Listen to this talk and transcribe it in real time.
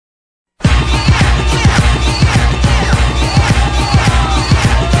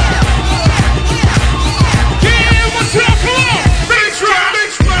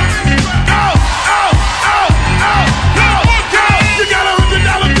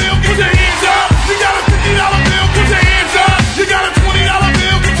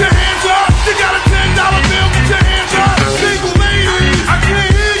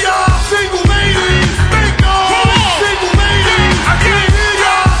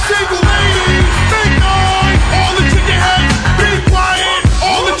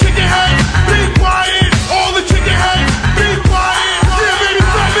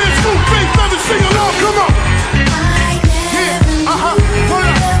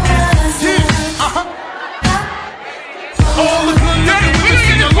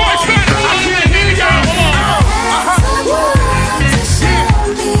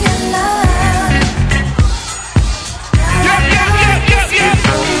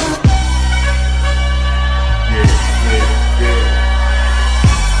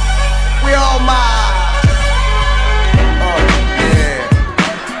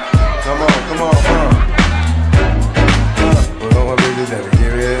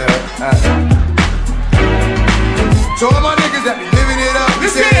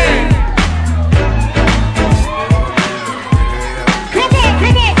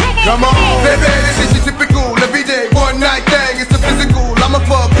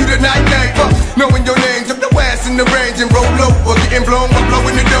knowing your name, jump your ass in the range and roll over. Getting blown by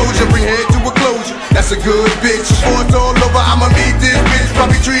blowing the doja, bring head to a closure. That's a good bitch. Sports all over, I'ma meet this bitch.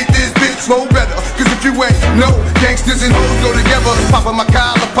 Probably treat this bitch more better. Cause if you ain't, no, gangsters and hoes go together. Poppin' my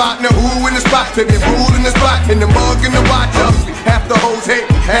collar partner, who in the spot? Baby, rule in the spot, in the mug, in the watch, ugly. Half the hoes hate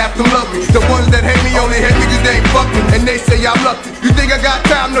me, half them love me. The ones that hate me only hate me cause they ain't fucking, and they say I'm lucky. You think I got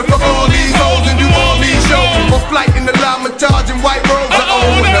time to fuck all these hoes and do all these shows? On flight in the llama, charging white robes.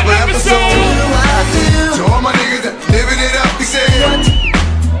 Another episode. To all my niggas that living it up, he said.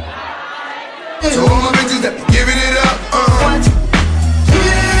 To all my bitches that giving it up,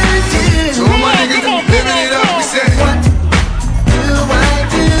 to all my niggas that living it up, he said.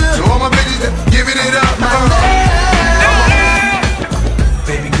 To all my bitches that giving it up,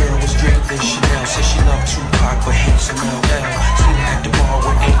 Baby girl was draped in Chanel, said she loved Tupac but hates some LL. Seen her at the bar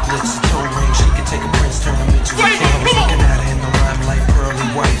with anklets and toe rings. She could take a prince, turn him into a king. Looking at her in the limelight, pearly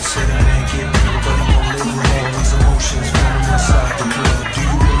white. Said a man get better, but he gon' live with all these emotions running inside the club. Do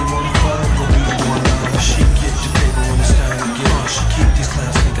you really wanna fuck or do you wanna love? She get the paper when it's time to get on. She keep these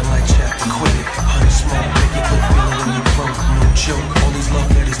clowns thinking like Chapter Quick. Honey small, make you good feeling when you broke. No joke, all these love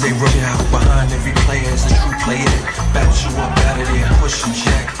letters they wrote out. Behind every player is a true player. Bounce you up out of there, push and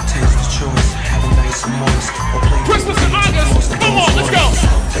jack. Taste the choice, have a nice and moist. Or play Christmas in August, come on, let's go.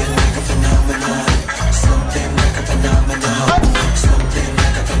 Something like a phenomenon. Something like a phenomenon. Something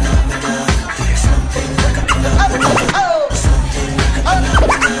like a phenomenon. Yeah, something like a phenomenon. Something like a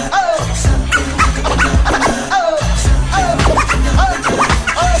phenomenon. Something like a phenomenon.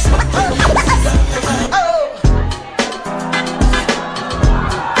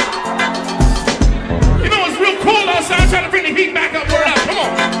 You know it's real cold outside. Trying to bring the heat back up. Word up, come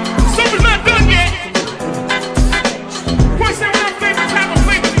on. Something's not done yet. What's that one of our favorite type of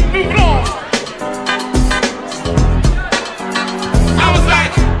flavors? Move it on. I was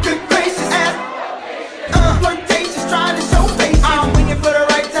like, good gracious, flirtatious, trying to show face. I'm waiting for the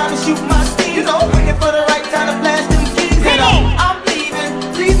right time to shoot my steam. You know, waiting for the right time to flash them keys. Come on. I'm leaving,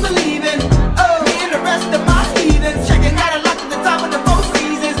 please believe in. Me and the rest of my heathens. Checking out a lock at the top of the Four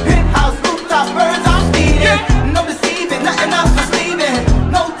Seasons. Penthouse, rooftop, birds I'm feeding. No deceiving, nothing up my sleeving.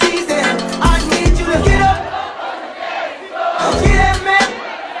 No teasing, I need you to get up. Yeah, man.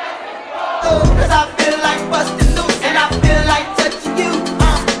 Cause I feel like busting loose and I feel like touching you.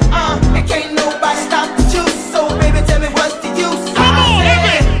 And can't nobody stop the juice. So baby, tell me what's the use? Come on, I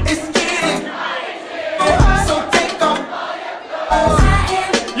baby. said it's getting. So take off.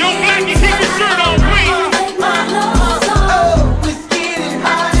 Yo, Blackie, keep your shirt on, please. It's getting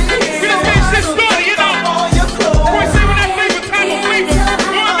hot in here. We done finished this story, you know. All your clothes. Boy, say when that favorite type of flavor.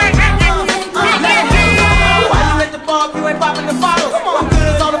 Going back happy. Why you at the bar if you ain't popping the bottles? What good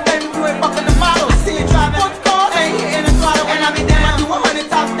is all the fame if you ain't fucking the models? I see you driving sports cars, ain't hitting the throttle. And I be down, do 100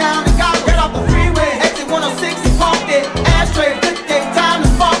 tops down the gobble. Get off the freeway, exit 106 and park it. Ashtray, good day, time to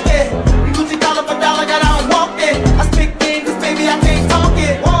spark it. Gucci dollar for dollar, got out and walk it. I speak game, cause baby I can't talk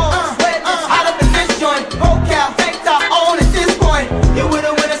it. Sweat is hot up in this joint. Vocal, tank top, on at this point. You with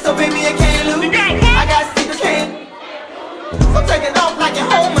a winner, so baby you can't lose. You got what? I got secret can't. So take it off like you're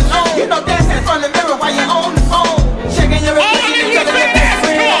home alone. You know dancing in front of the mirror while you're on the phone. Shaking your reflection you until the say best that?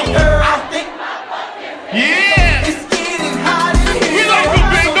 friend. Come on. Girl, I think Yeah. it's getting hot in here. We like you,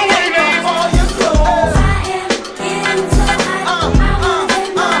 babe. Don't worry, Take man. off all your clothes.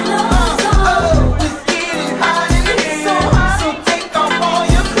 It's getting hot in here. So take off all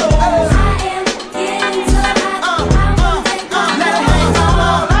your clothes. Let it hang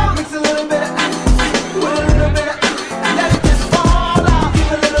on. Mix a little bit of with a little bit of let it just fall out.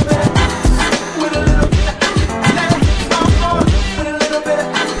 Give a little bit of with a little bit of let it fall out. With a little bit of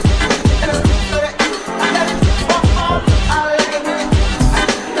let it fall out. I like it when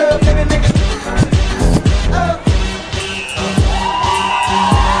it girl, baby, make it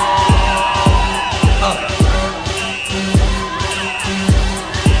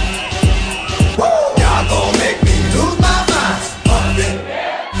y'all gon' make me lose my mind. Up it,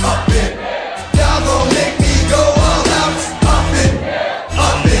 up it. Y'all gon' make me go all out. Up it,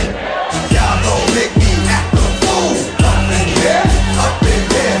 up it. Y'all gon' make me act a fool. Up in here, up in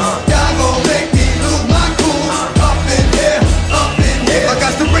here. Y'all gon' make me lose my cool. Up in here, up in here. If I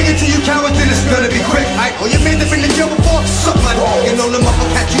got to bring it to you, cowards, then it's gonna be quick. I oh, you made the bring the kill before? Suck my dog. You know the mother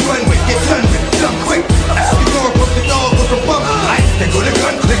cat you run with. Get done with, done quick. You go and put the dog with the bump. They go to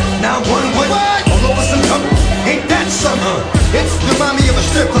gun click. Now one wood. All over some dump. Ain't that something? It's remind me of a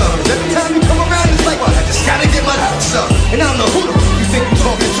strip club. Every time you come around, it's like, well, I just gotta get my nuts up. And I don't know who the fuck you think you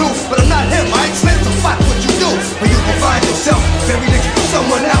talking to, but I'm not him. I explain to fuck what you do. When you can find yourself buried next to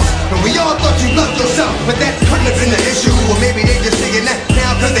someone else. And we all thought you loved yourself, but that couldn't have been the issue. Or maybe they just thinking that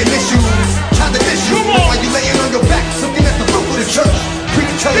now cause they miss you. Tried to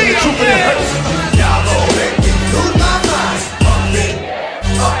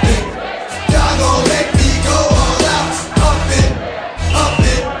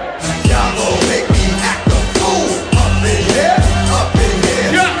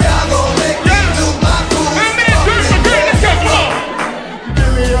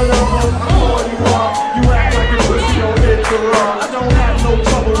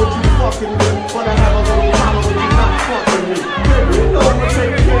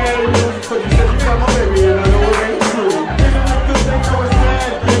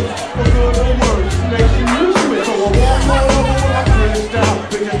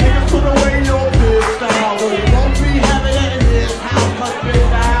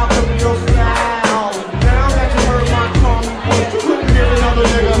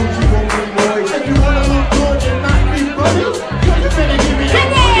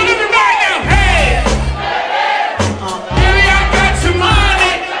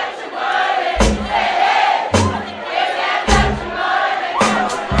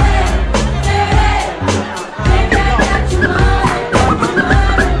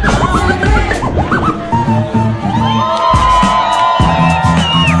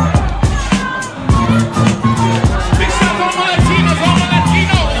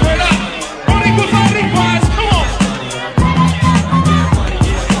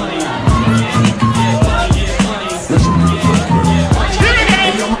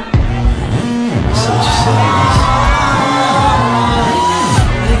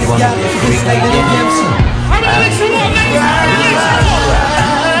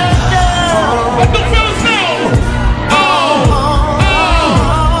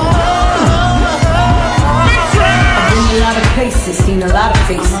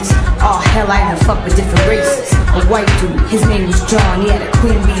John. He had a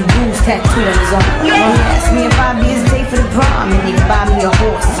Queen Bee Blues tattoo on his arm. He asked me if I'd be his day for the prom, and he could buy me a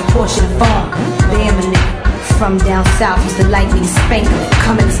horse, a Porsche the farm. Damn a nigga from down south used to like me to spank him and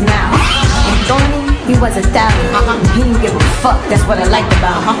come in his mouth. And Tony, he was a thousand. He didn't give a fuck, that's what I liked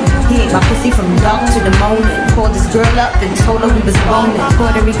about him. He ate my pussy from dark to the morning. Called this girl up and told her we was boning.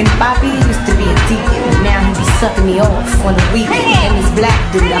 Puerto Rican Papi used to be a deacon. Now he be sucking me off on the weekend. And this black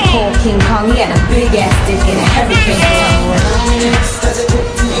dude I called King Kong, he had a big ass dick and a hurricane.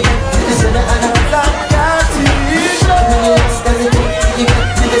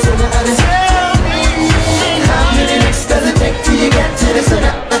 Does it take till you get to the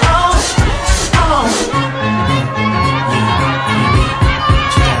center?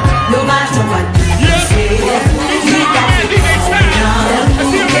 No matter what you say, you got to be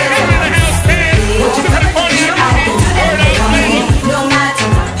no matter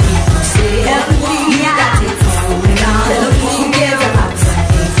what you say, you got it going on. You get it outside,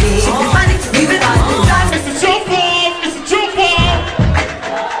 leave it on the dust. It's the jump ball.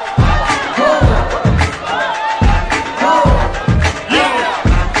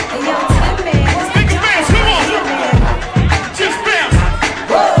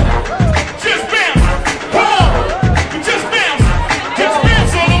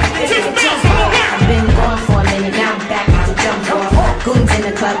 It's the jump ball.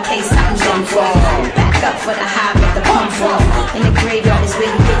 Case I'm jump for. Back up for the high with the pump for. In the graveyard is where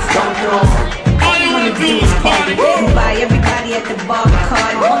you get dumped off. All you wanna do is party. You buy everybody at the bar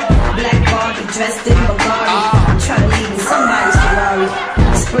card. Black Barbie dressed in Bulgari. I'm trying to leave in somebody's Ferrari.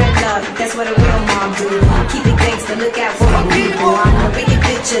 Spread love, that's what a real mom do. Keep it gangsta, look out for the people. I'm the wicked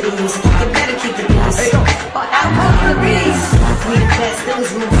bitch of these. You better keep the peace. Or out come the beast. We the best, there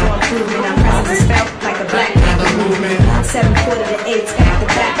was room for improvement. Our presence is felt like a black people movement. 7 quarter to 8, back to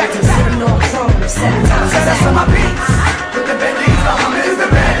back. I can sit on chrome 7 times. That's on my beats. With the Bentleys, the Hummers, the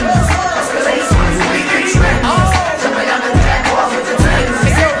Benz. Escalations, we can trend. Jumping on the track, off with the trends.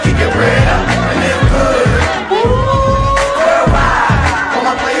 Keep your bread up and live good. Worldwide, all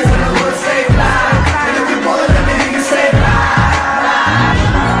my players in the hood stay fly. And if you pull it, let me hear you say fly.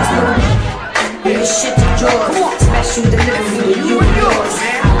 Bring shit to George. Special delivery with you and yours.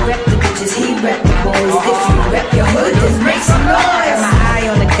 I rep the bitches, he rep the boys. If you rep your hood, then make some noise. Got my eye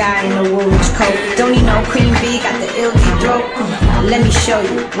on the guy in the Woolwich coat. Don't he know Queen Bee got the ill throat? Let me show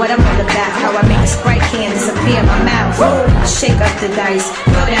you what I'm all about. How I make a Sprite can disappear in my mouth. Shake up the dice,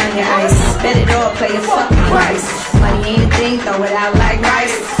 throw down your ice. Bet it all, play a fucking price. Money ain't a thing, throw it out like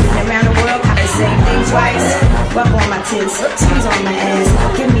rice. Been around the world, cop the same thing twice. Rub on my tits, squeeze on my ass.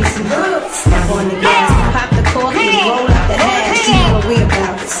 Give me some step on the gas. Pop the cork and roll up the hash. You know what we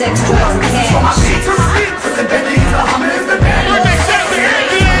about, sex, drugs, and cash. On my beats, with the Bentleys, the Hummers, the Benz.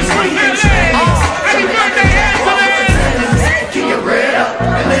 Keep your bread up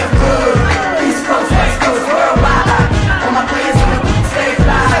and live good. East Coast, West Coast, worldwide. All my players in the stay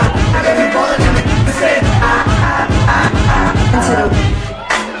fly. And every baller in the stay Into the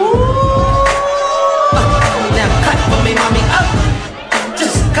Now cut for me, mommy, up.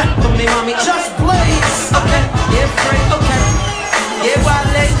 Just cut for me, mommy, just blaze. Okay, yeah, Frank, okay. Yeah,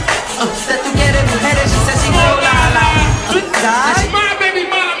 Wale. Usted tú quieres mujeres, she says she go la la. That's my baby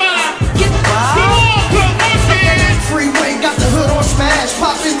mama. Get wild. Freeway got the hood on smash,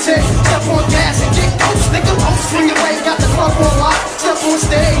 poppin' tick, step on gas and get ghost, nigga. Freeway got the club on lock, step on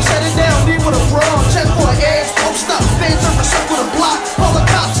stage, shut it down, leave with a brawl, check for an edge, post up, fans up a circle the block, all the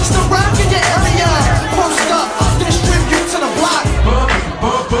cops just a rock in your area, post up, distribute to the block,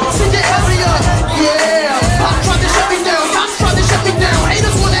 to your area, yeah. Pop tried to shut me down, cops tried to shut me down,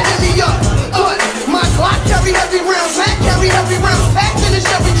 haters wanna hit me up, but my Glock carry heavy rounds, Mac carry heavy rounds, packed in a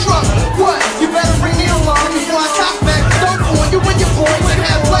Chevy truck. What? You better bring me along before I cop back. Dump on you and your boys and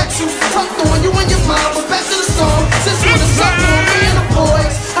have black suits tucked on you and your mom. But back to the song,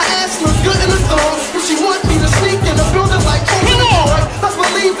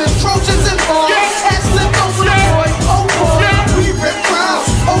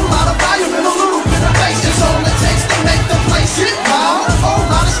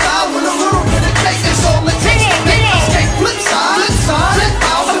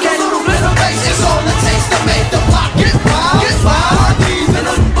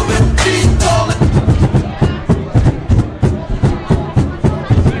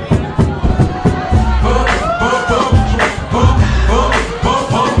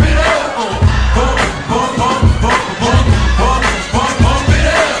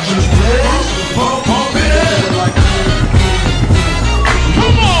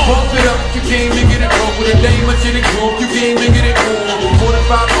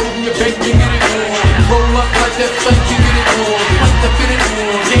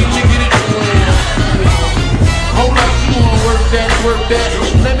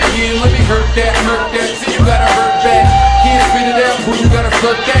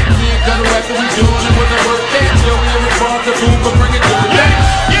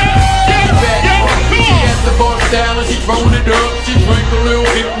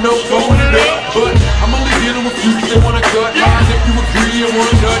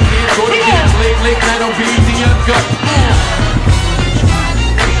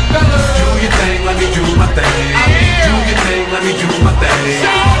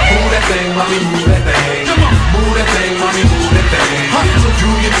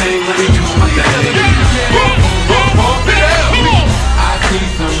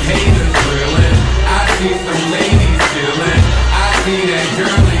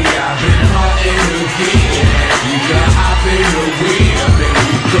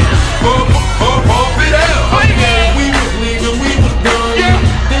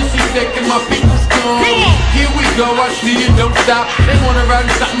 go, I see you don't stop. They wanna ride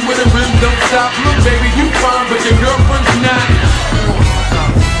something with a rim, don't stop. Look, baby, you fine, but your girlfriend's not.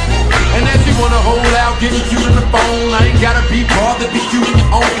 And as you wanna hold out, getting cute on the phone, I ain't gotta be bothered, be cute on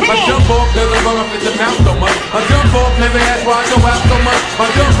your own. My jump off doesn't run off at the mouth so much. My jump off never asked why I go out so much.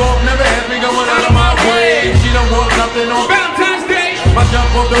 My jump off never has me going out of my way. She don't want nothing on Valentine's Day. My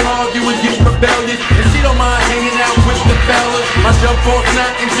jump off don't argue and get rebellious, and she don't mind hanging out with the fellas. My jump off's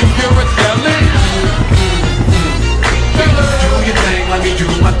not insecure or jealous. Do your thing, let me do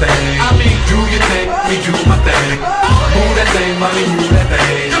my thing. I mean, do your thing, let me do my thing. Move that thing, mommy, move that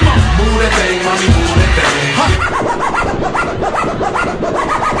thing. Come on, move that thing, mommy, move that thing.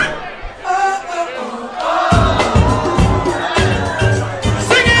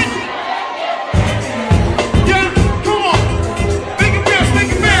 Sing it! Yeah, come on. Make it fast,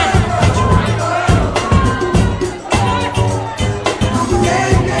 make it fast.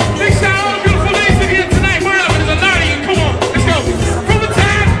 Big shout out to beautiful ladies again tonight. Word up, there's a lot of you. Come on, let's go. From the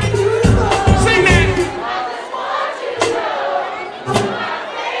top, sing that.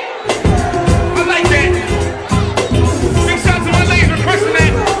 I like that. Big shout out to my ladies requesting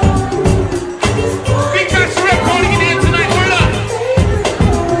that. Big shout out to Rep calling it in tonight. Word up.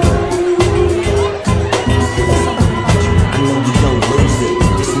 I know you don't lose it.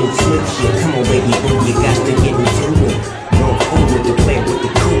 This new flip shit. Come on, baby boo, you got to get into it. No fool with the play with the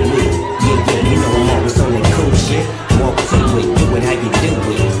cool with. Yeah, you know I'm always on that cool shit. Walk to it, do it how you do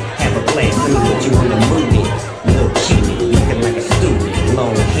it. Have a blast, let me put you in the mood. Little cutie, looking like a student.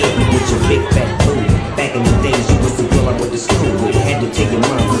 Long hair with your big fat booty. Back in the days, you was the girl I went to school with. Had to tell your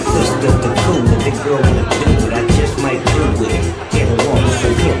mom to push up the cool. If the girl wanna do it, I just might do it. Get a walk with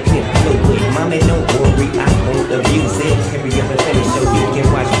some pimp fluid. Mommy, don't worry, I won't abuse it. Every other thing so you can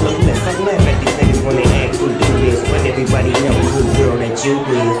watch Clueless. I laugh at these niggas when they ask who do this, but everybody knows who girl that you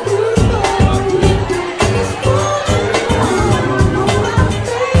is.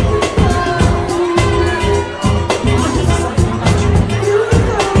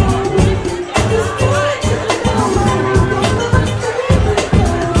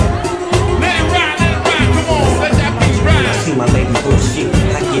 Let it ride, come on, let that beat ride. See my lady bullshit,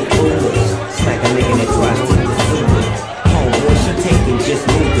 I get foolish. Smack a nigga that tries to pursue it. Homeboy, she taking, just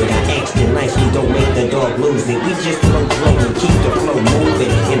move it. I asked it nicely, don't make the dog lose it. We just flow and keep the flow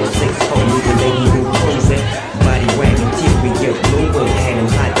moving. In a 6-4, we can make you cruising. Body wagging, interior fluid. Had him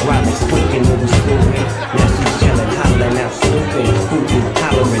hydraulics squeaking when we screwing. Now she's yelling, hollering out, swooping. Hooping,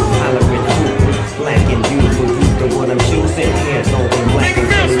 hollering, hooping. Black and beautiful, you know what I'm choosing. Hair's long and black and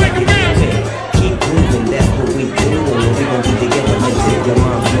curly like you choosing. Keep moving, that's what we doing. We gon' be together until your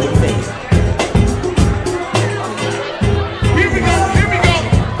mom's moving. Here we go, here we go.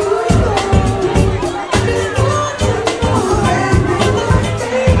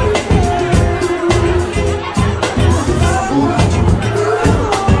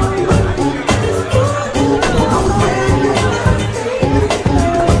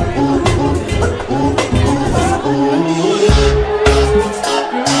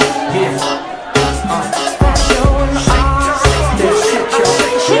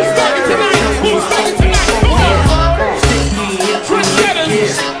 Who's starting tonight? Who's starting tonight? Come on. Chris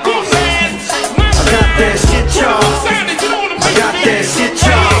Evans, go ahead. I got that shit, y'all. I got that shit,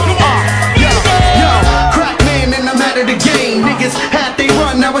 y'all. Yo, crack man and I'm out of the game. Niggas had they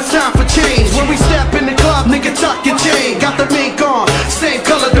run, now it's time for change. When we step in the club, nigga tuck your chain. Got the mink on, same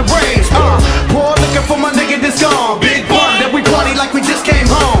color the range. Boy, looking for my nigga that's gone. Big bun that we party like we just came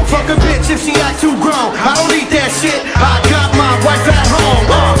home. Fuck a bitch if she act too grown. I don't need that shit, I got my wife at home.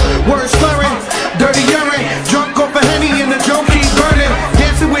 Words slurring, dirty urine. Drunk off a Henny and the joke keep burning.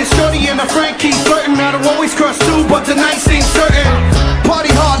 Dancing with Shorty and a Frank keep flirting. I don't always crush too, but tonight seems certain.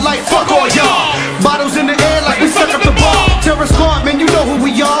 Party hard like fuck all y'all. Bottles in the air like we stuck up the bar. Terror squad, man, you know who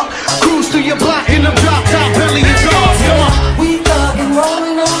we are. Cruise through your block in them drop top Bentley and cars. Come on. We thug and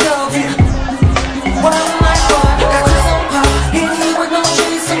rolling on love. What I'm like, boy, I got you some pop. Hit me with no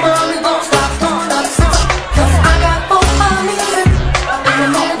cheese, some money, don't stop, don't stop. Cause I got both my music. And the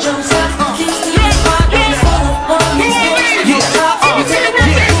man jumps up, keeps the spot. And it's full of money. Take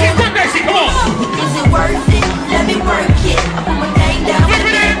it back, Daisy, come on. Is it worth it? Let me work it. I put my name down. Flip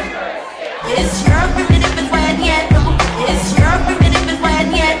it in. It's your primitive and wet yet. It's your primitive and wet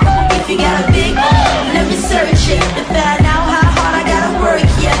yet. If you got a big let me search it to find out how hard I gotta work.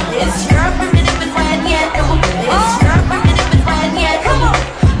 Yeah, it's your primitive and wet yet. It's your primitive and wet yet. Come on.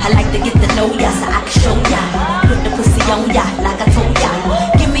 I like to get to know ya so I can show ya. Put the pussy on ya like I told ya.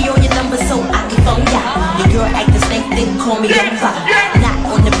 Give me all your numbers so I can phone ya. Your girl act the same thing, call me over. Not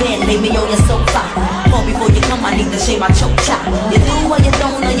on the bed, lay me on your sofa. Call before you come, I need to shave my choke chop. You do or you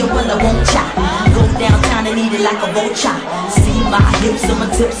don't, or you will or won't chop. Go downtown and and eat it like a vulture. See my hips and my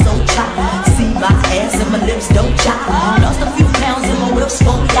tips so chop. See my ass and my lips don't chop. Lost a few pounds in my whips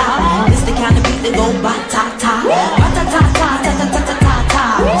for ya. It's the kind of beat that go ba ta ta, ba ta ta ta ta ta ta ta ta ta.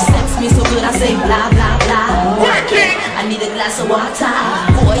 Sex me so good I say blah blah blah. I need a glass of water.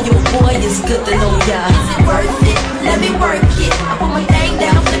 Boy, oh boy, it's good to know ya. Is it worth it? Let me work it. I put my thing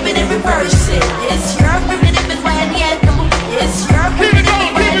down, flip it and reverse it. It's your primitive and when yet. It's your primitive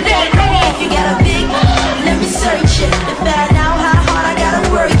and when yet. If you got a big, let me search it. To find out how hard I gotta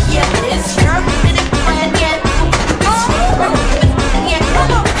work, yeah. It's your primitive and when yet. It's your primitive and when yet.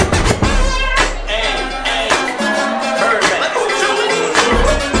 Come on.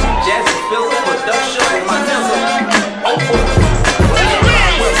 Jazzy Fizzle, production with my nizzle.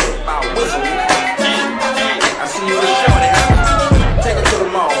 I see you in the show. Take it to the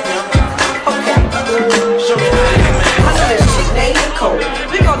mall, yeah. Okay. Show me how you man. I know this chick named Nicole.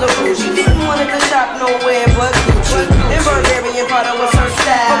 We call her Bougie. Didn't want to shop nowhere but Gucci. In Bulgarian Prada was her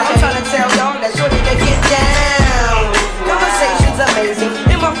style. I'm trying to tell y'all that shorty can get down. Conversation's amazing.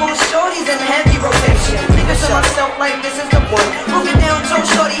 In my phone, shorty's in heavy rotation. Thinking to myself like this is the one. Moving down, show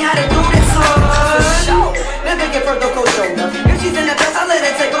shorty how to do this one. Never get further cold shoulder. If she's in the best, I let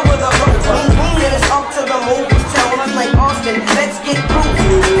her take over the road. Boom, boom, then it's off to the movies. Tell them like Austin, let's get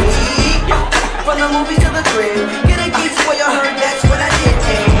groovy. From the movies to the crib, get a geek for you heard, that's what I did.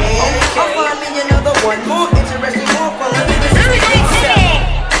 And I'll find me another one, more interesting, more fun. Here we go, come on!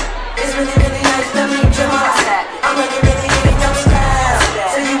 It's really, really nice to meet you, I'm really, really digging your style.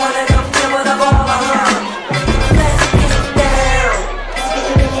 So you wanna come chill with a ball, let's get down. It's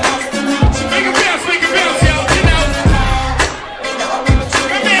really, really nice to meet you. Make a bounce, yo, you know.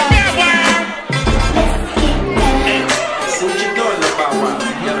 Come here, bad wire. See what you're doing, little Bow Wow.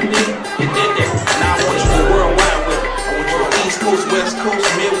 You know what I mean? You did that. Now I want you to go worldwide with it. I want you to East Coast, West Coast,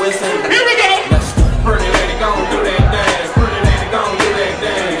 Midwest, and Here we go. pretty lady, gon' do that dance. Pretty lady, gon' do that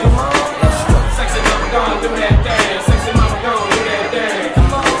dance. Sexy mama, gon' do that dance. Sexy mama, gon' do that dance.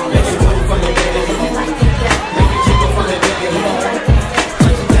 Make it move for your daddy. Make it jiggle for your daddy.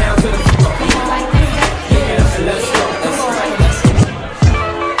 Touch it down to the floor. Pick it up and let's go.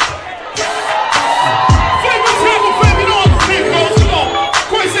 Flavor travel, flavor all the flavors. Come on.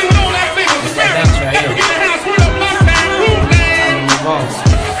 Quit singing all that flavor. Let me get the house. Word up, my time. Room name.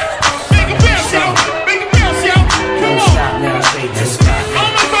 Make a bounce, yo. Make a bounce, yo. Come on. Stop now, say just stop.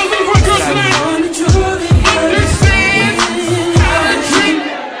 All my fellas in front girls tonight. Understand how to treat.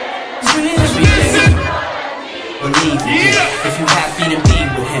 Listen. Believe me, Yeah. if you happy to be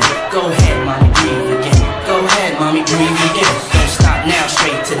with him, go ahead, mommy, breathe again. Go ahead, mommy, breathe again. Don't stop now,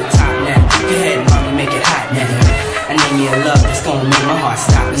 straight to the top now. Go ahead, mommy, make it hot now. I need me a love that's gonna make my heart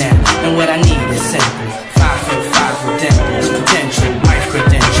stop now. And what I need is simple. 5'5" with dimples, potential, my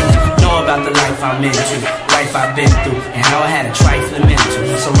credentials. Know about the life I'm into, life I've been through, and how I had a trifling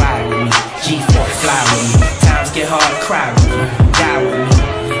mental. So ride with me, G4, fly with me. Times get hard, cry with me, die with me.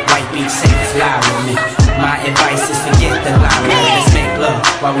 White beat safe, fly with me. My advice is forget the limelight. Let's make love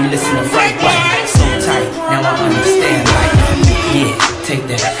while we listen to Frank White. So tight, now I understand life. Yeah, take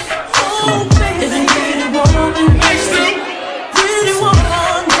that. Come on. If you really want me, Nice, dude. really want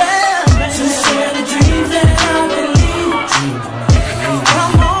that, to share the dreams that I believe.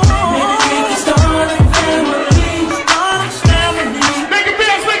 Come on, maybe we can start a family, start a family. Make a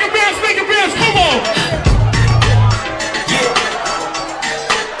bounce, make a bounce, make a bounce. Come on. Yeah.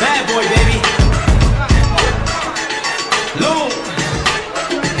 Bad boy, baby. Loom.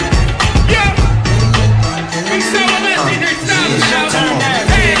 Yeah. Big sound on that DJ style.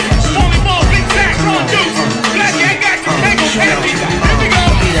 Hey, only more big sack produce. Black, I got you. Take a happy. Here we go.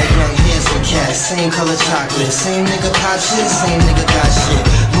 Be that young handsome cat, same color chocolate. Same nigga pop shit, same nigga got shit.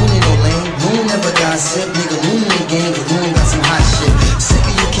 Loon ain't no lame, Loon never gossip. Nigga Loon in the game, cause Loon got some hot shit. Sick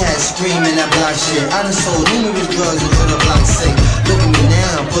of you cats screaming that block shit. I done sold numerous drugs until the block sick. Look at me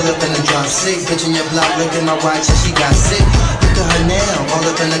now, pull up in the drop sick. Bitch in your block, look at my watch and she got sick. Look at her now, all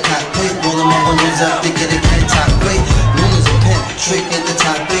up in the cockpit. Rolling my windows up to get a cat top weight. Loon is a pimp, trick at the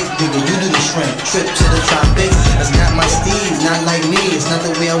topic. Nigga, you do the shrimp, trip to the tropics. That's not my steez, not like me. It's not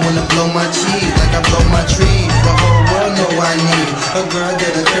the way I wanna blow my cheese, like I blow my trees. The whole world know I need a girl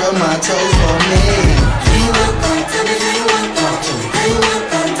that'll curl my toes for me. How you want that? Tell me how you want that. How you want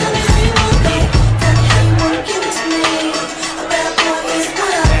that? Tell me how you want that. Tell me how you wanna give it to me. A bad boy is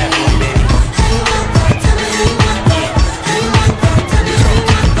what I need. How you want that? Tell me how you want that. How you want that? Tell me how you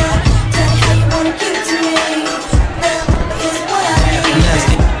want that. Tell me how you wanna give it to me. Bad boy is what I need. Let's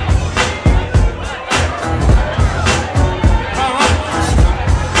get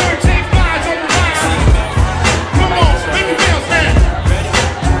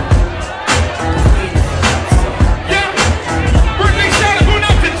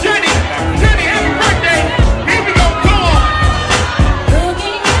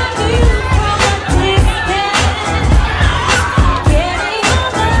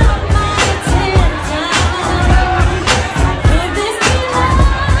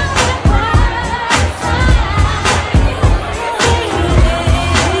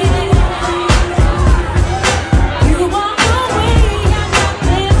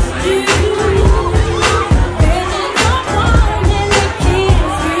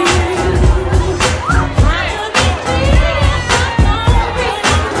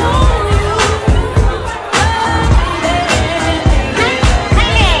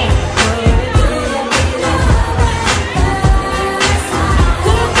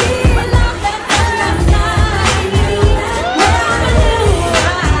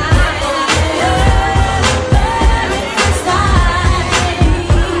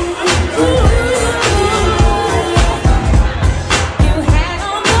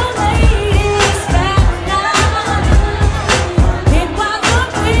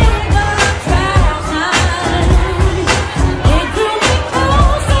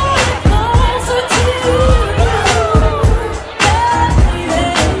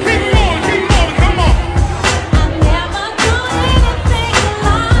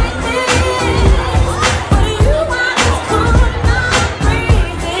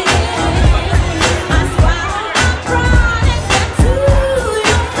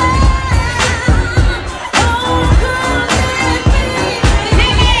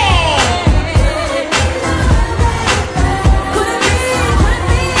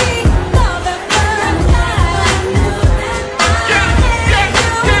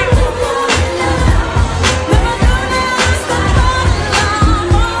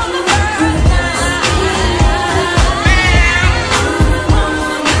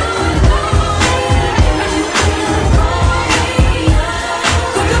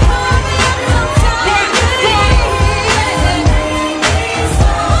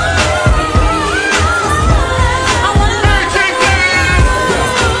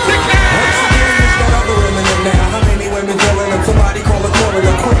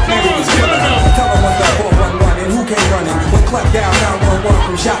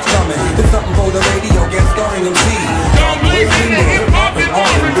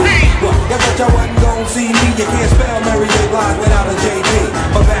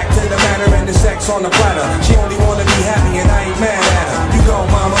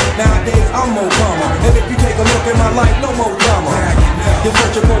You're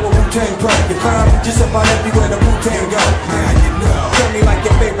searching for a Wu-Tang pro. You find just about everywhere the Wu-Tang go. Now you know. Tell me like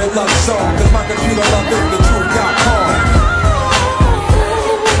your favorite love song, cause my computer love is the truth.com.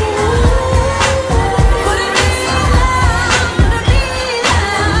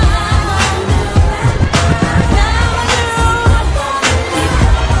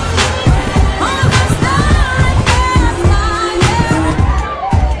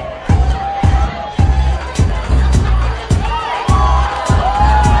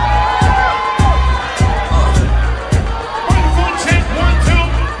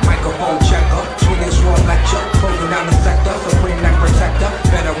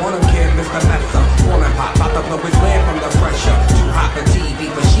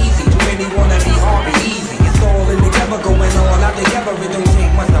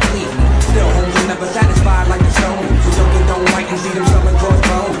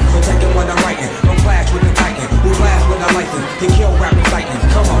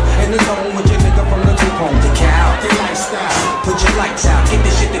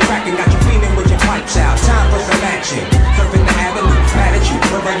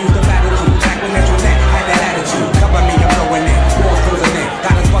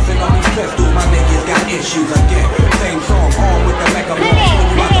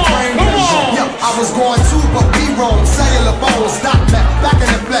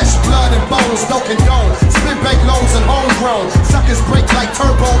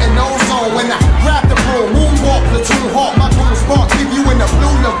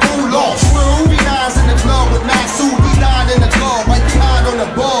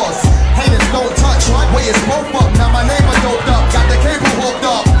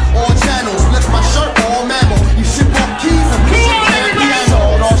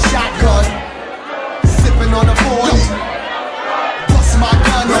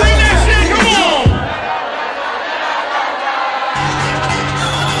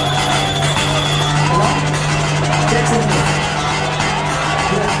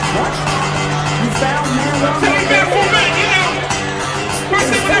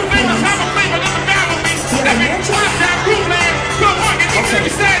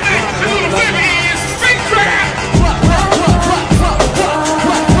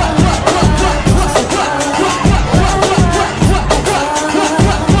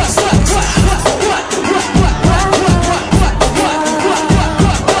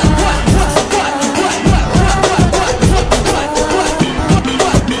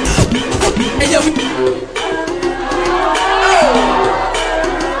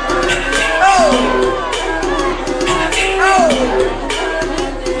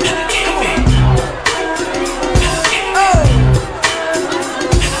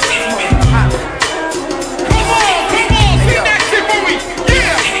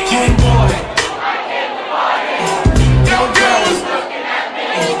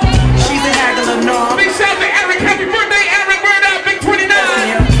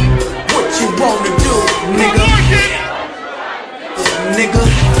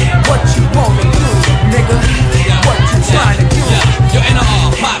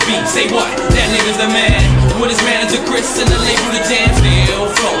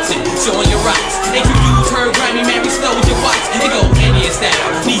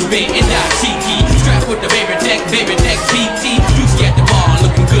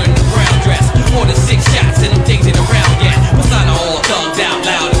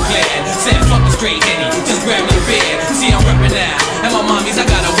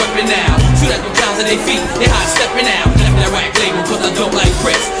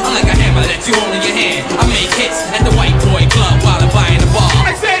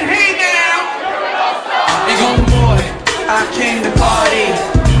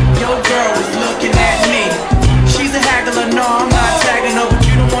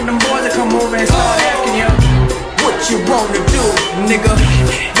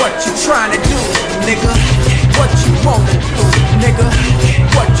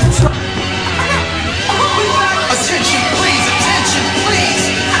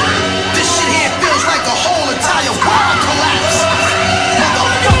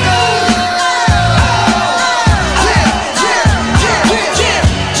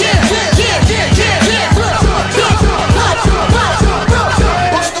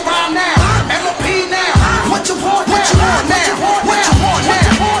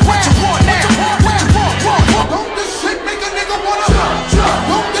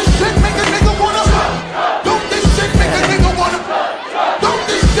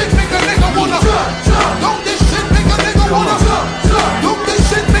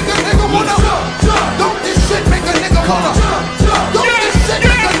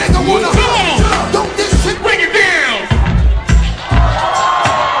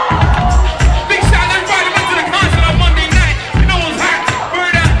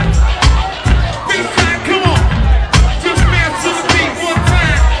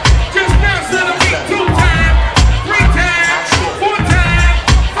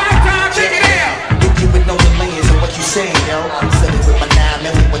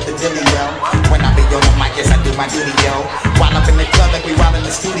 with my duty, yo. While up in the club like we wild in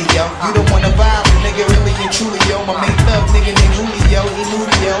the studio. You don't wanna vibe with nigga really and truly, yo. My main thug nigga named Julio, he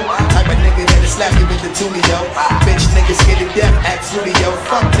Julio. Type of nigga that'll slap you with the tulio. Bitch niggas scared to death, act fruity, yo.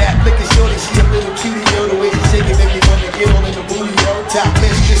 Fuck that, look at shorty, she a little cutie, yo. The way she shake it make me wanna get all in the booty, yo. Top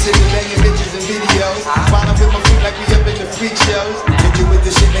mistress in the banging bitches and videos. While I'm with my feet like we up in the freak shows. Hit you with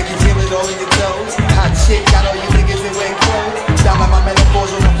the shit, make you feel it all in your toes. Hot shit, got all you niggas that wear clothes. Style like my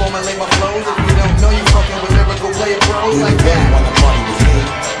metaphors on the formulate my flows. If you don't know, you fucking with lyrical player pros like that. You wanna party with me?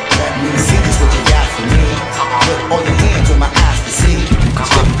 Let me see just what you got for me. Put all your hands with my eyes to see.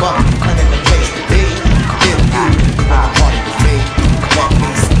 Step up, I'm in the place to be. If you wanna party with me, let me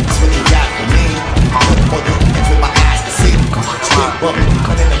see just what you got for me. Put all your hands with my eyes to see. Step up,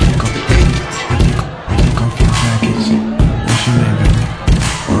 I'm in the place to be. Go get your package. What's your name, baby?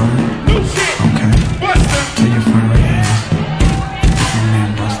 Word? Okay. Tell your friend right here. What's your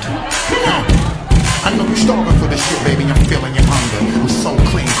name, Buster? I know you starving for this shit, baby, I'm feeling your hunger. I'm so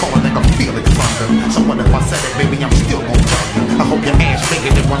clean, cold, like I'm feeling thunder. So what if I said it, baby, I'm still gon' tell you. I hope your ass bigger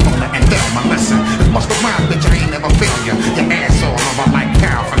than Ramona and Thelma. Listen, it's Busta Rhymes, bitch, I ain't never fail ya. Your ass all over like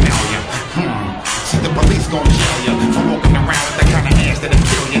paraphernalia. See, the police gon' jail ya for walking around with that kind of ass that'll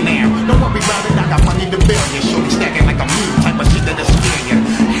kill you now. Don't worry about it, I got money to bail ya. Shorty stacking like a mule, type of shit that'll scare ya.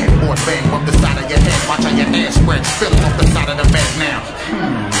 Headboard bang from the side of your head, watch how your ass spread, spilling off the side of the bed now.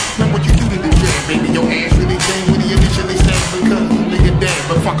 Now what you do to the jam, baby, your ass really changed when he initially said because nigga dead,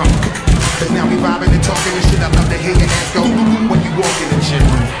 but fuck him. Cause now we vibing and talking and shit, I love to hear your ass go when you walk in and shit.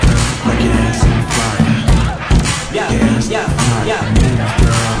 Like your ass on fire. Yeah, yeah, yeah,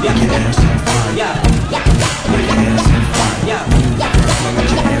 Like your ass on fire. yeah, Like your ass on fire. yeah,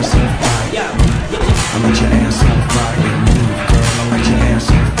 Like your ass on fire. yeah, I let your ass on fire. Move, girl, I let your ass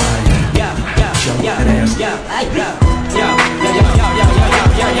on fire. yeah, yeah, Show yeah, that ass. yeah, yeah,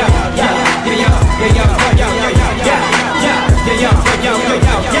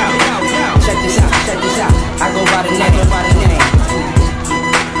 check this out.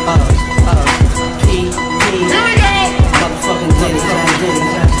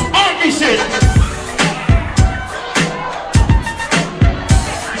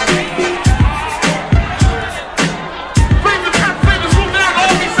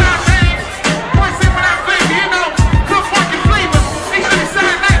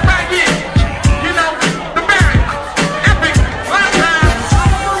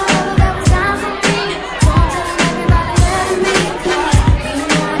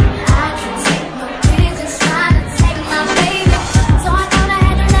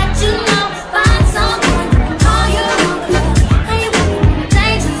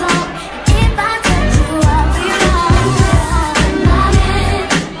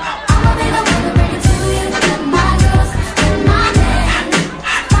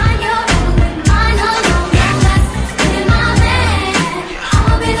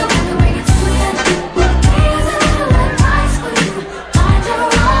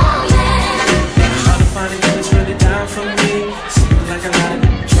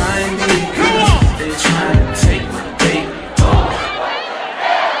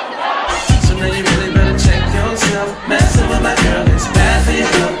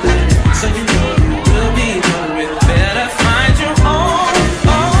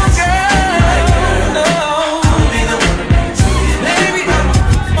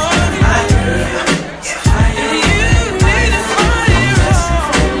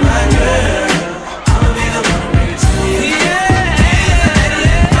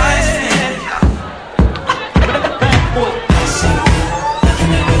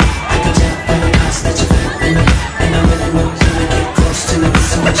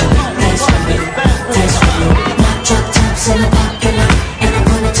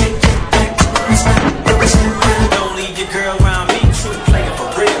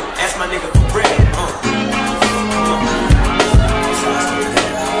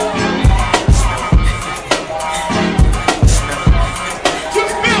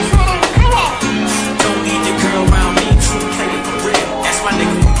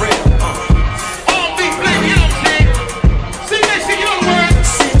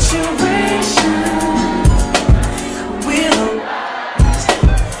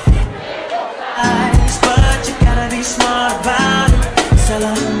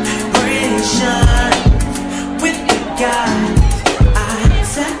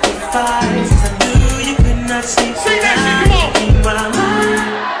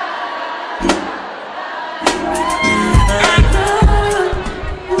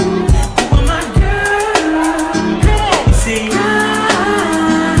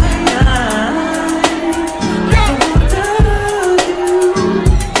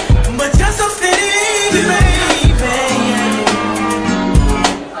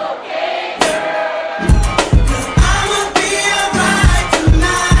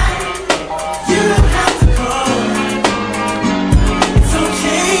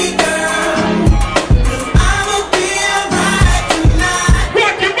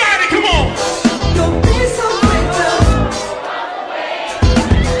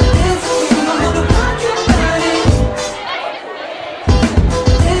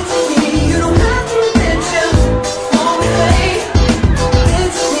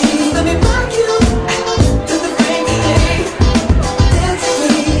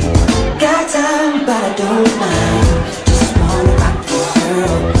 don't mind. Just wanna rock you,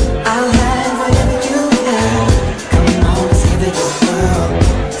 girl. I'll have whatever you have. Come on, let's give it a whirl.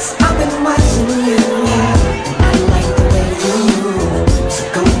 'Cause I've been watching you, and I like the way you move. So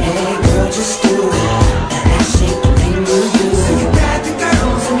go ahead, girl, just do it. That ass shaking thing you do. So you grab the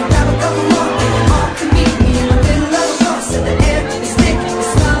girls and you grab a couple more. And you all can meet me in the middle of the floor. So the air is thick, it's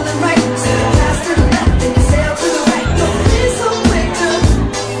smiling right. So the pass to the left and you sail to the right. Don't be so quick to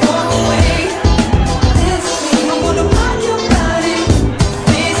walk away. Dance with me, I wanna rock your body.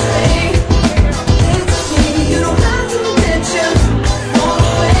 Please stay. Dance with me, you don't have to mention. Walk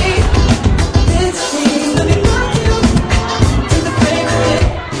away. Dance with me, let me rock you to the break of day.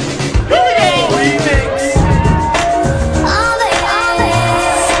 Remix. All day, all day.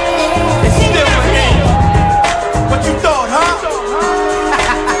 It's still a hit. What you thought, huh?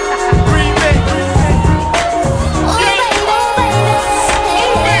 Remix.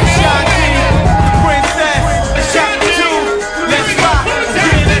 Shanti, Princess, Shaka 2. Let's rock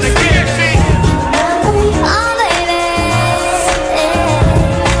again and again.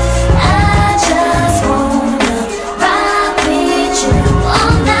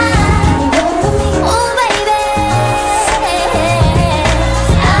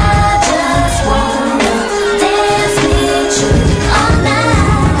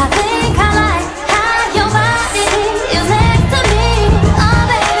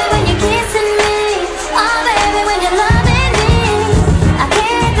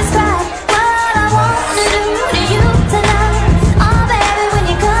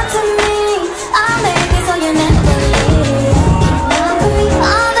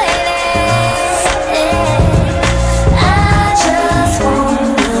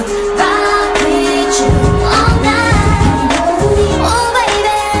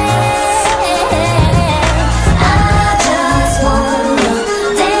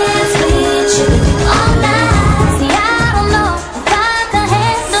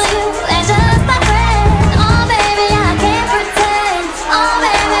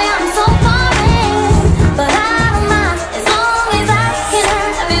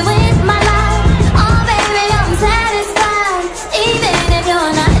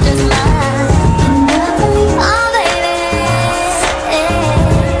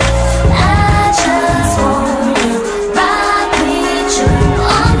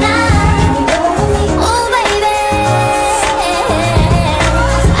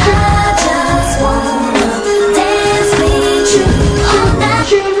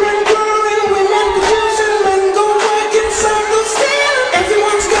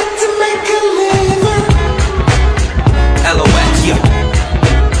 LOX, yeah.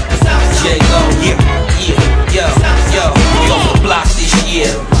 J-Lo, yeah, yeah, yo, we off the block this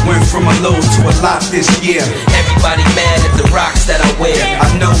year. Went from a low to a lot this year. Everybody mad at the rocks that I wear. I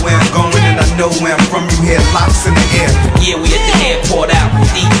know where I'm going and I know where I'm from. You hear locks in the air. Yeah, we at the airport out.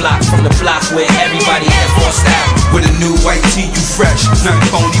 D-block from the block where everybody Air Force out. With a new white tee, you fresh. Nothing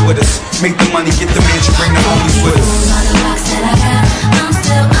phony with us. Make the money, get the mansion, bring the homies with us.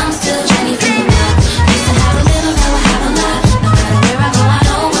 I'm still Jenny from the block. Used to have a little, now I have a lot. No matter where I go, I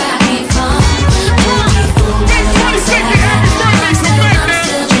know where I came from. Don't be fooled by the rocks that I got. I'm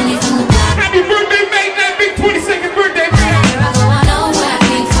still Jenny from the block. Happy birthday, mate. That big 22nd birthday, Where I go, I know where I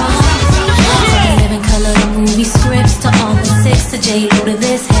came from. From Living Color to movie scripts to all the six to J-Lo to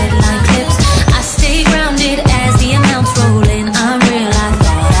this headline clips. I stay grounded as the amounts roll in. I'm real, I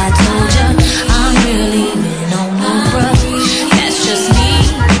thought I told ya. I'm really in on no bruh. That's just me.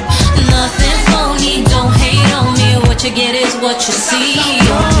 Nothing phony. Don't hate on me. What you get is what you see.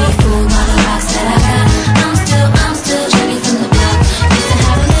 Don't be fooled by the rocks that I got. I'm still Jenny from the block. Used to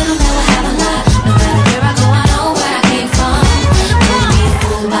have a little, now I have a lot. No matter where I go, I know where I came from. Don't be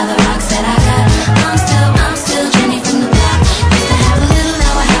fooled by the rocks that I got. I'm still Jenny from the block. Used to have a little,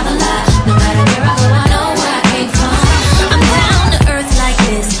 now I have a lot. No matter where I go, I know where I came from. I'm down to earth like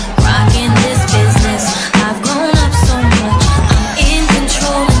this, rocking this business. I've grown up so much, I'm in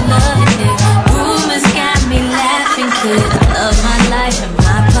control and loving it. Rumors got me laughing, kid. I love my life and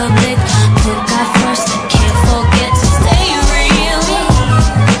my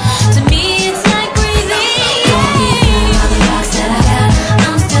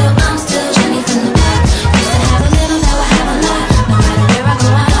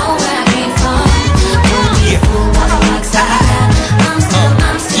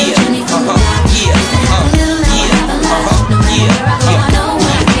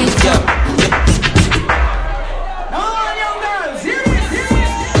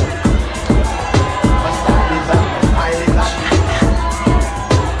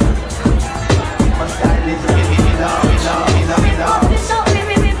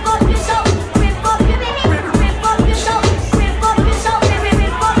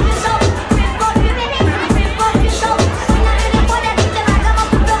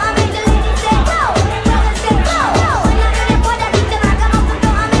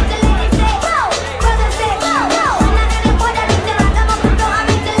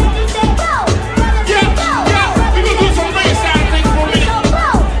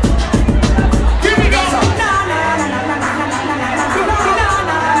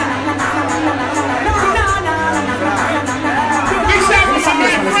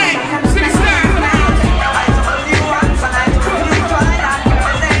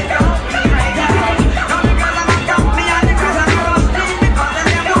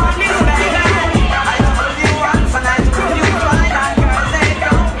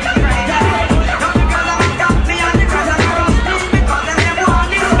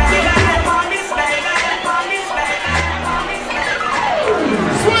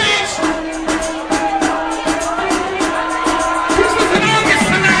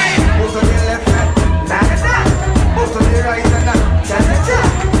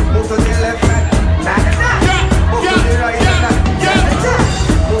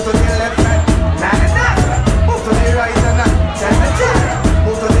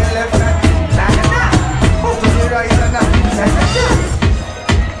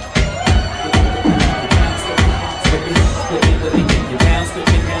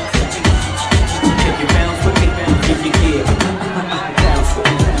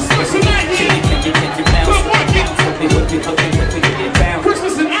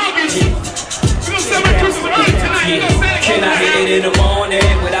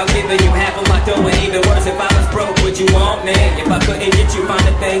for, man? If I couldn't get you, find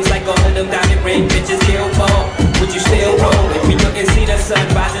the things like all of them diamond ring bitches kill for. Would you still roll? If we couldn't see the sun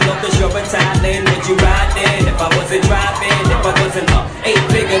rising off the shore of Thailand, would you ride then? If I wasn't driving, if I wasn't a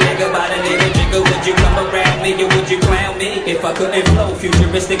 8-figure nigga by the name of Jigga, would you come around me or would you clown me? If I couldn't flow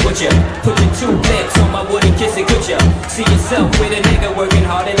futuristic, would you put your 2 lips on my wood and kiss it? Could you see yourself with a nigga working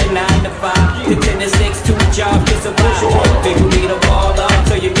harder than 9 to 5, to 10 to 6, 2 jobs to survive? Big need a ball up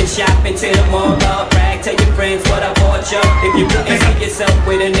so you can shop and tear them all up. Brag, tell your friends what I bought you. If you couldn't see yourself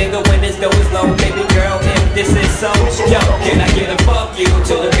with a nigga when his dough is low, baby girl, if this is so, yo, can I get a fuck you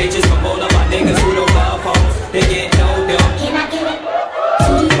to the bitches from all of my niggas who don't love hoes? They get no dough. Can I get it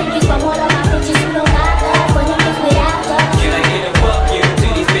to these bitches from all of my bitches who don't got love for niggas without love? Can I get a fuck you to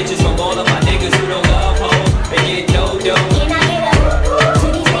these bitches from all of my niggas who don't love hoes? They get no dough. Can I get a to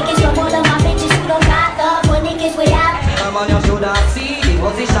these niggas from all of my bitches who don't got love for niggas without? Come on, you should have seen the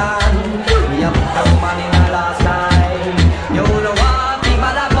position. Me a put a woman in the last time. You don't want me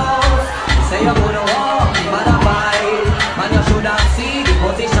by the boss. Say you don't want me by the fight. Man, you should have seen the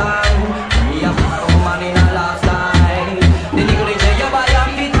position. Me a put a woman in the last time. The nigga they say you buy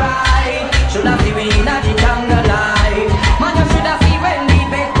and be right. Should have seen me in a the jungle life. Man, you should have seen when we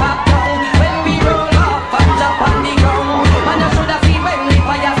bed pop down. When we roll up and jump on the ground. Man, you should have seen when the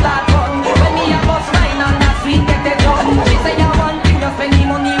fire start run. When me a bust mine and that sweet get it done. She say you want thing, you spend the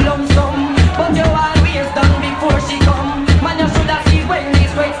money lump sum. But you always done before she come. Man, you should have seen when the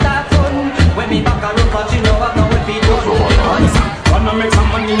sweat start run. When me back a run, but you know I've no feet done. Wanna make some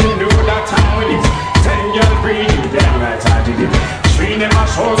money, you know that time with it. 10 girl breed, you damn right I did it. 3 never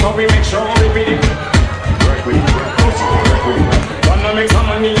show, so we make sure we beat it. Work with it, work with it. Wanna make some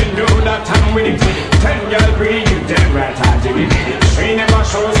money, you know that time with it. 10 girl breed, you damn right I did it. 3 never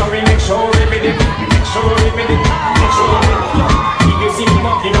show, so we make sure we beat it. We make sure we beat it, make sure we beat it. If you see me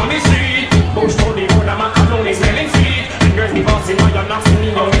walking on the street, push to the road, I'm a cologne smelling sweet. And girls divorcing while you're not seeing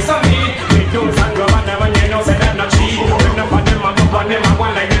you miss a meat. Big dudes and go on them and you know say them not cheap. When them on them, I'm up on them, I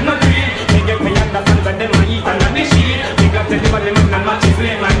want like them not treat. They get me under fans and them I eat and then they shit. They got to live on them and matches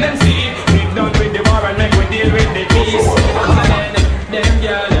lame and them see. Big done with the war and make we deal with the peace. Them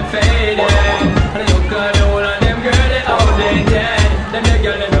girls they faded, and look at the one of them girls they outdated. Them the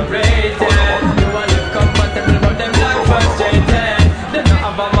girls they not rated. You want live comfortable but them life frustrated. They not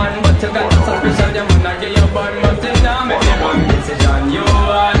have a man but you got so special. Them wanna get your bun but they not make the wrong decision. You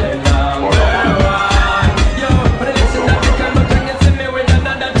are the number one. Yo, but listen that you can but when you see me with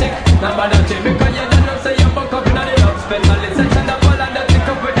another chick. Now bad that chick because you don't know say you fuck up in the love specialist section. That fall and that chick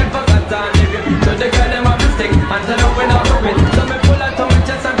up with them for that time. So the girl them have to stick and tell them when I'm with. So me pull out on my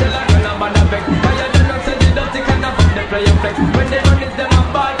chest and feel like when I'm on the back. Cause you don't know say they don't think enough of the play your flex. When they run it them a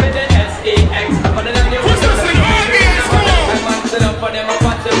ball with the S-E-X. For the land you want to I man sit up for them a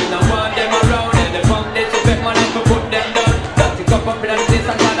party. We don't want them around. And the pump they should make money for put them down. Don't think up in the place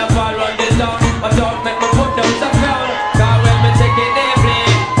and try to fall run this down. But don't make me put down some crown. Cause when me take it they play.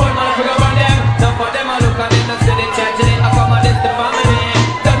 Put man figure on them. Now for them I look at it and say they change it. I come on this the family.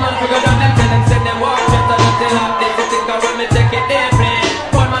 That man figure on them. Tell them send them walk. Just a little like this. You think when me take it they play.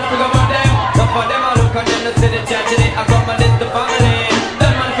 Put man figure on them. Now for them I look at them and say they change it. I come on this the family.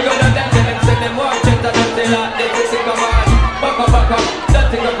 That man figure on them. Tell them send them walk. Just a little like this. You think come on. Back up. Don't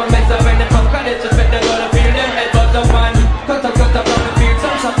think up a mess up when they punk on it. Just bet they're gonna feel them head buzz up and cut up on the field.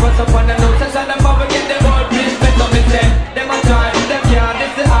 Some shot press up on the nose. And them over get them all please. Bet on me say them a try. Them can't.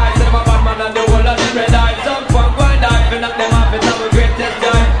 This the eyes. Them a bad man and the whole of them red eyes. Some funk one die. Fill up them off. It's our greatest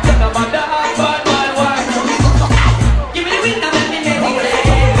die. Son of a the hard bad man. Why? Give me the wind and let me make it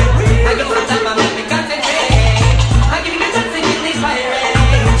play. I give some time and let me concentrate. I give you the chance to get this fire.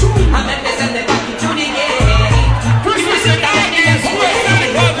 And let me send them back into the game.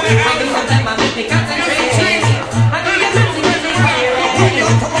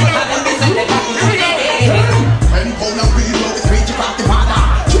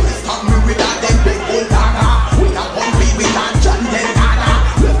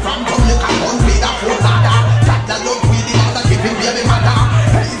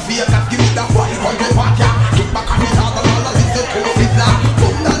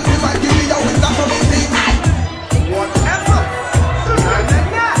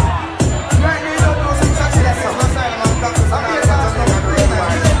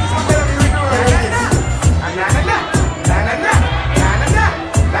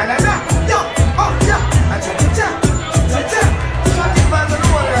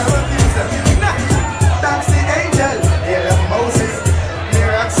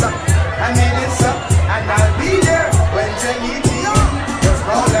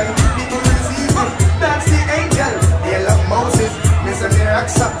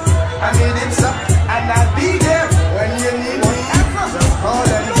 I need him, sir, and I'll be there when you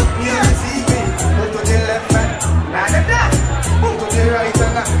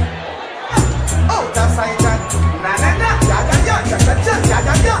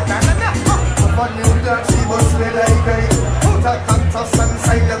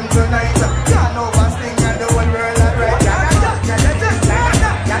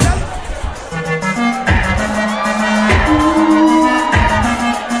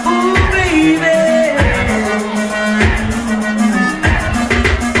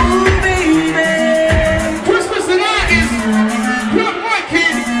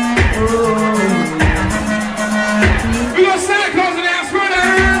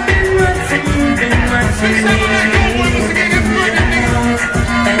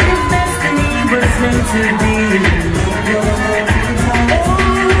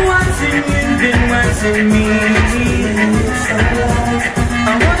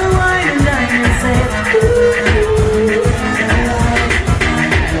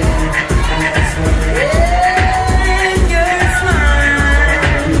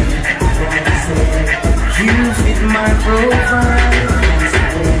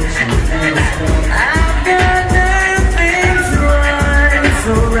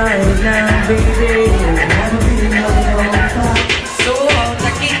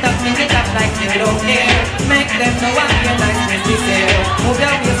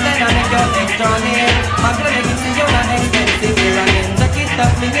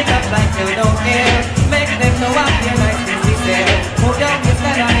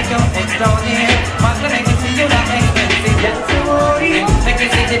down here. But when I can see you that expensive, that's the worry. Make you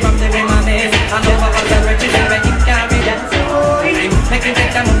see the from the reminisce. I know what the riches are when you carry, that's the worry. Make you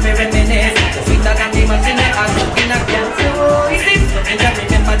take them up for reminisce. The sweeter than the much in the heart, looking at that's the worry. See, looking to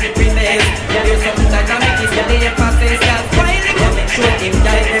remember the previous. Yeah, you're something that I make it, yeah, the emphasis. That's why they come and show him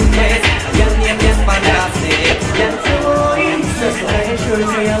die in place. Your name is fantastic, that's the worry. Just like a sure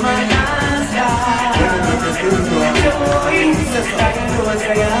say I'm a master. That's the worry. Just like a sure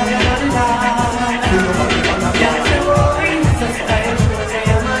say I'm a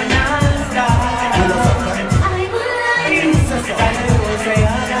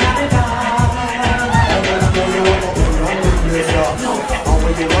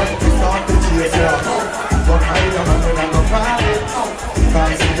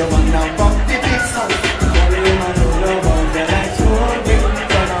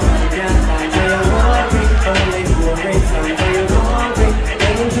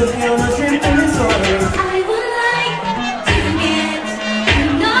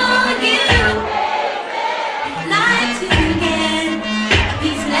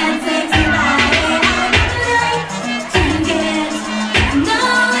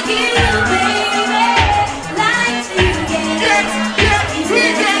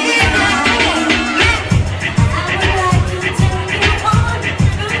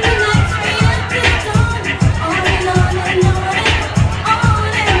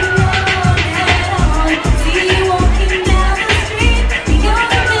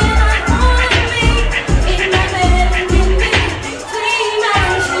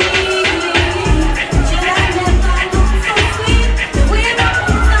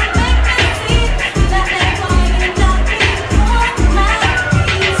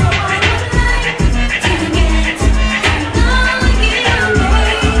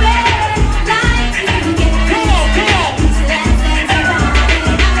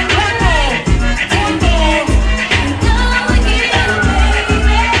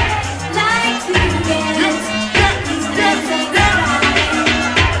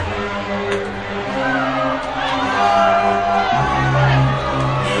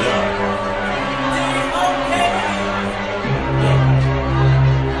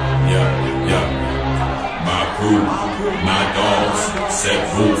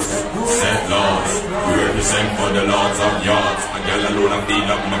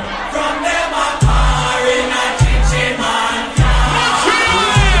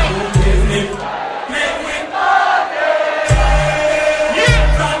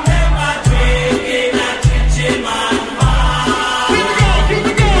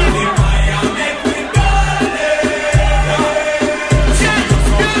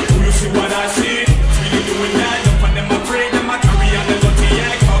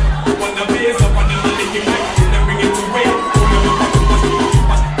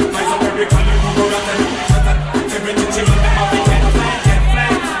Every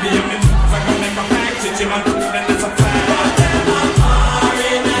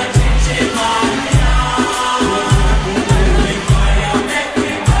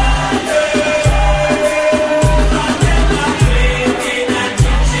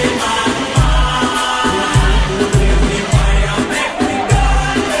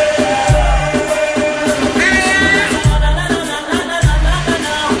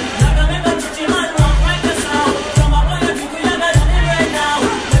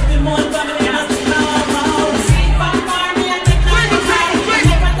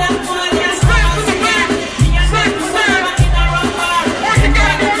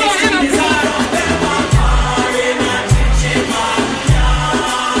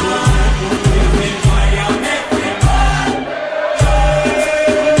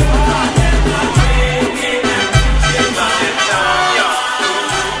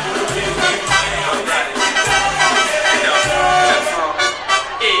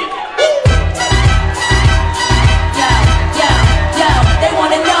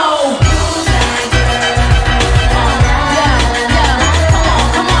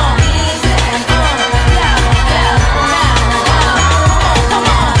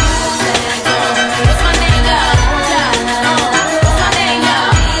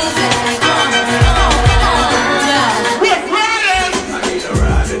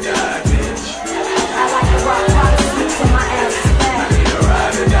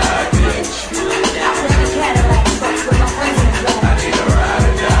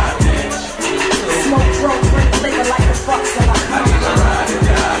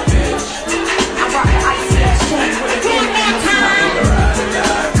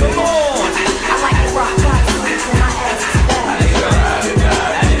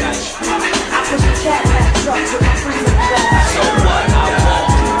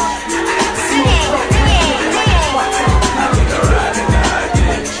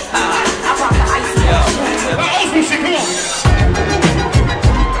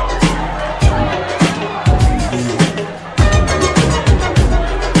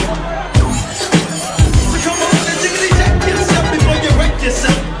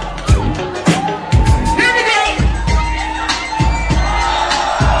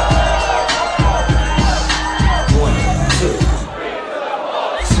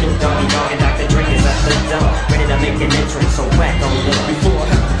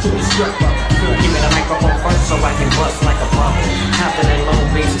Give me the microphone first so I can bust like a bubble. Hopping in Long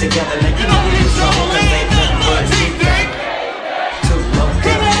Beach together, now you know we in trouble. Cause ain't nothing but a secret. Too low,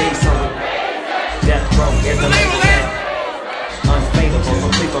 death so death row is the label that unfavorable.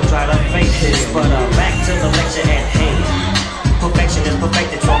 So please don't try to fake this. But back to the lecture at hand. Perfection is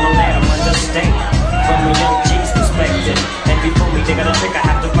perfected, so no let them understand. From a young G's perspective. And before me think of the trick, I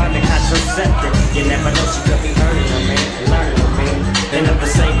have to find the contraceptive. You never know, she could be earning a man, learning a man. And at the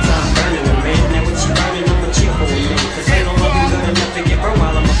same time burning a man. Now when she burning, I'm a chick for a man. Cause ain't no love good enough to get burned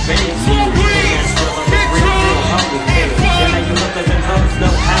while I'm a fan. And that's where I'm a real homie fan. And now you hookers and hoes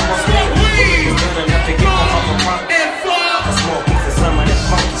know how I'm feeling. It's good enough to get them off a rock. A small piece of some of that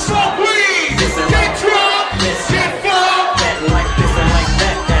funky stuff. This and like this, that like this and like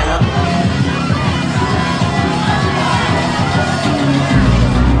that.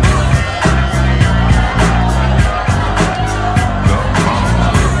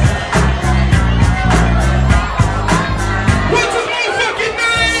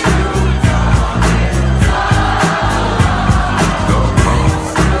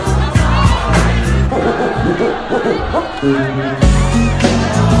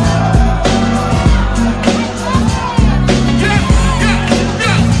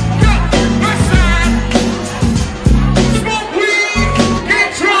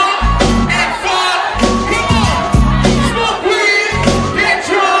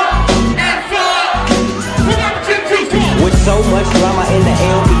 With so much drama in the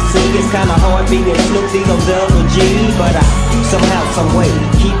LBC, it's kinda hard being Snoop D-O double G. But I somehow, someway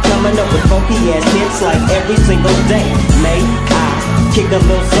keep coming up with funky ass hits like every single day. May I kick a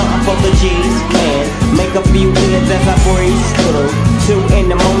little something for the G's and make a few ends as I breeze through 2 in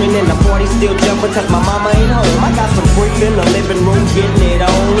the morning and the party still jumping cause my mama ain't home. I got some freaks in the living room getting it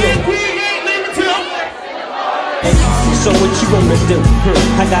on. So what you wanna do?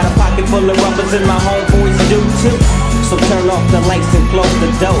 I got a pocket full of rubbers and my homeboys do too. So turn off the lights and close the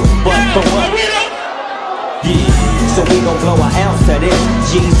door. But for what? Yeah. So we gon' blow an ounce to this.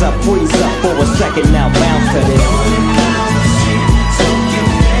 G's up, freeze up for a second now, bounce to this.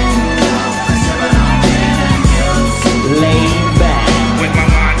 Lay back. With my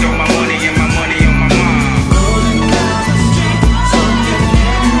mind on my money and my money on my mind.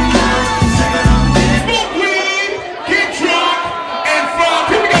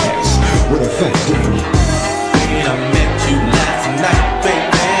 With effect.